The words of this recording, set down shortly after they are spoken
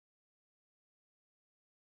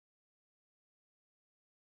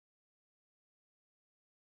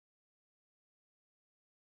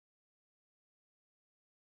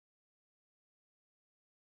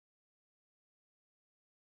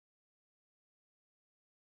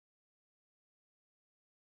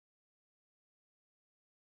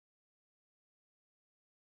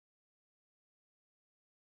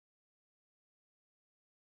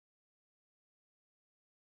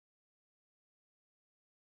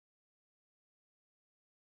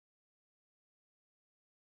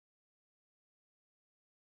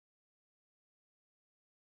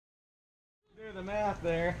Do the math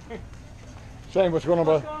there. Shane, what's going on,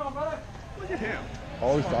 bud? What's going on, brother? Look at him.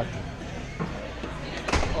 Always docking.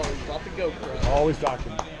 Oh, he's about to go, bro. Always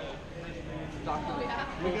docking.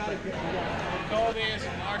 We gotta get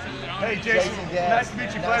Hey, Jason. Nice to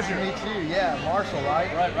meet you. Pleasure. Nice to meet you. Yeah, Marshall,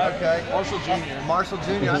 right? Right. Okay. Marshall Jr. Marshall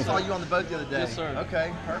Jr. I saw you on the boat the other day. Yes, sir.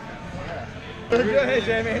 Okay, perfect. Yeah. Very good. Hey,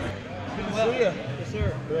 Jamie. Good to see you. Yes,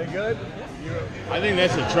 sir. Very good. I think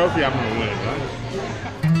that's a trophy I'm going to win, right?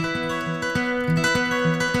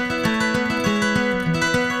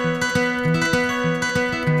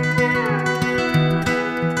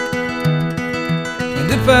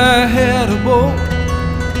 If I had a boat,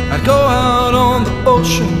 I'd go out on the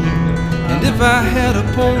ocean. And if I had a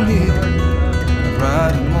pony, I'd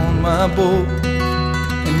ride him on my boat.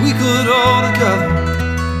 And we could all together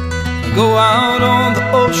go out on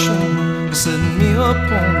the ocean, setting me up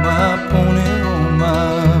on my pony, on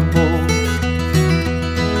my boat.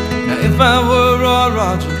 Now if I were Roy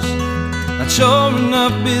Rogers, I'd sure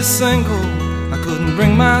enough be single. I couldn't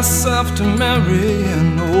bring myself to marry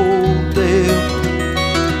an old Dale.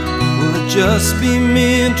 Just be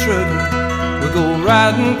me and Trevor. We'd go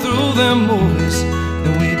riding through them movies,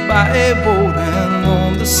 then we'd buy a boat and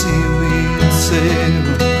on the sea we'd sail.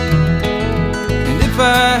 And if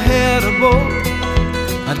I had a boat,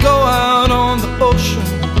 I'd go out on the ocean.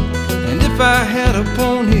 And if I had a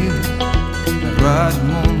pony, I'd ride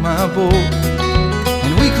him on my boat.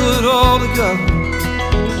 And we could all together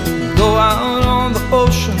go out on the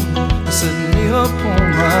ocean, setting me up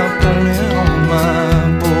on my pony, on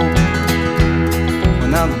my boat.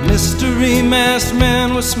 Now the mystery masked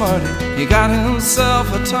man was smarty. He got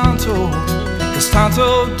himself a Tonto, 'cause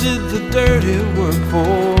Tonto did the dirty work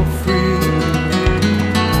for free.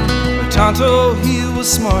 But Tonto, he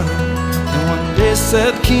was smarter, and one day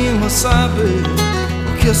said, King Wasabi,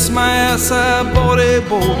 well, kiss my ass, I bought a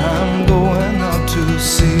boat, I'm going out to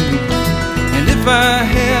sea. And if I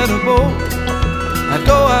had a boat, I'd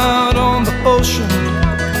go out on the ocean.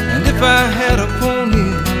 And if I had a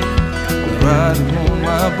pony, I'd ride him on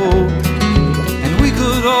my boat. And we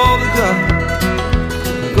could all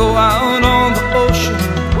together go out on the ocean,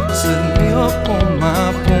 setting me up on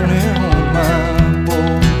my pony, on my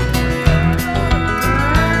boat.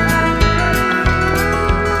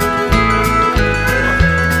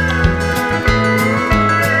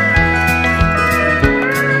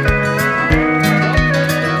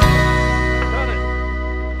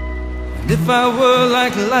 And if I were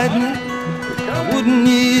like lightning, I wouldn't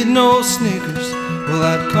need no sneakers. Well,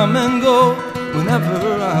 I'd come and go whenever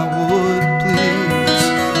I would please.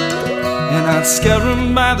 And I'd scare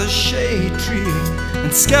 'em by the shade tree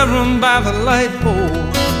and scare 'em by the light pole,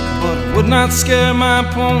 but I would not scare my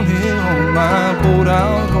pony on my boat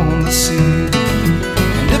out on the sea.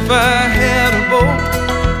 And if I had a boat,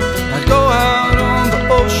 I'd go out on the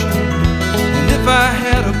ocean. And if I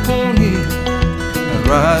had a pony, I'd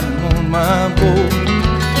ride him on my boat.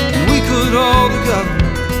 And we could all together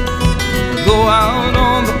go out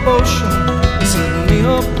on the ocean, setting me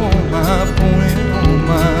up on my pony, on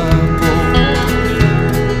my boat.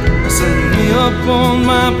 Setting me up on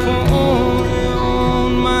my pony,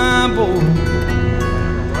 on my boat.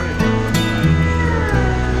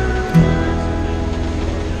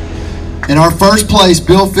 In our first place,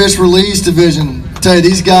 Billfish Release Division. I tell you,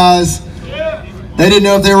 these guys, they didn't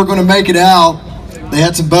know if they were going to make it out. They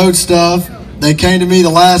had some boat stuff. They came to me the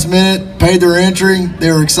last minute, paid their entry.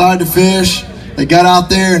 They were excited to fish. They got out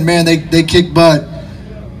there and man, they kicked butt.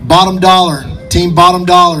 Bottom dollar, team bottom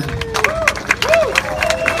dollar.